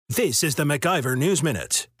This is the MacIver News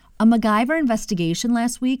Minute. A MacIver investigation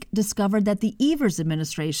last week discovered that the Evers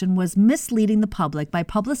administration was misleading the public by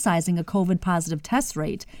publicizing a COVID-positive test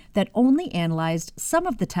rate that only analyzed some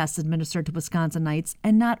of the tests administered to Wisconsinites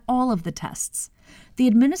and not all of the tests. The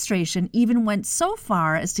administration even went so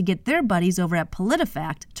far as to get their buddies over at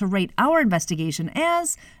PolitiFact to rate our investigation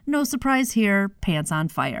as, no surprise here, pants on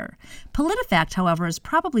fire. PolitiFact, however, is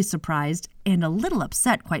probably surprised and a little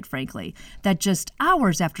upset, quite frankly, that just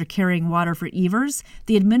hours after carrying water for Evers,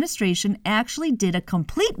 the administration actually did a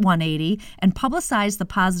complete 180 and publicized the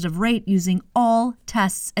positive rate using all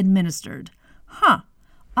tests administered.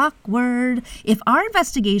 Awkward. If our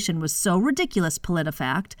investigation was so ridiculous,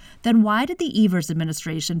 PolitiFact, then why did the Evers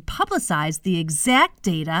administration publicize the exact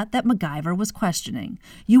data that MacIver was questioning?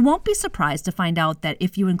 You won't be surprised to find out that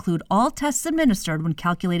if you include all tests administered when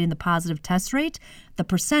calculating the positive test rate, the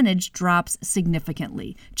percentage drops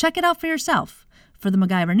significantly. Check it out for yourself. For the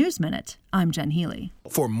MacIver News Minute, I'm Jen Healy.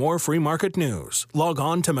 For more free market news, log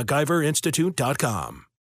on to MacIverInstitute.com.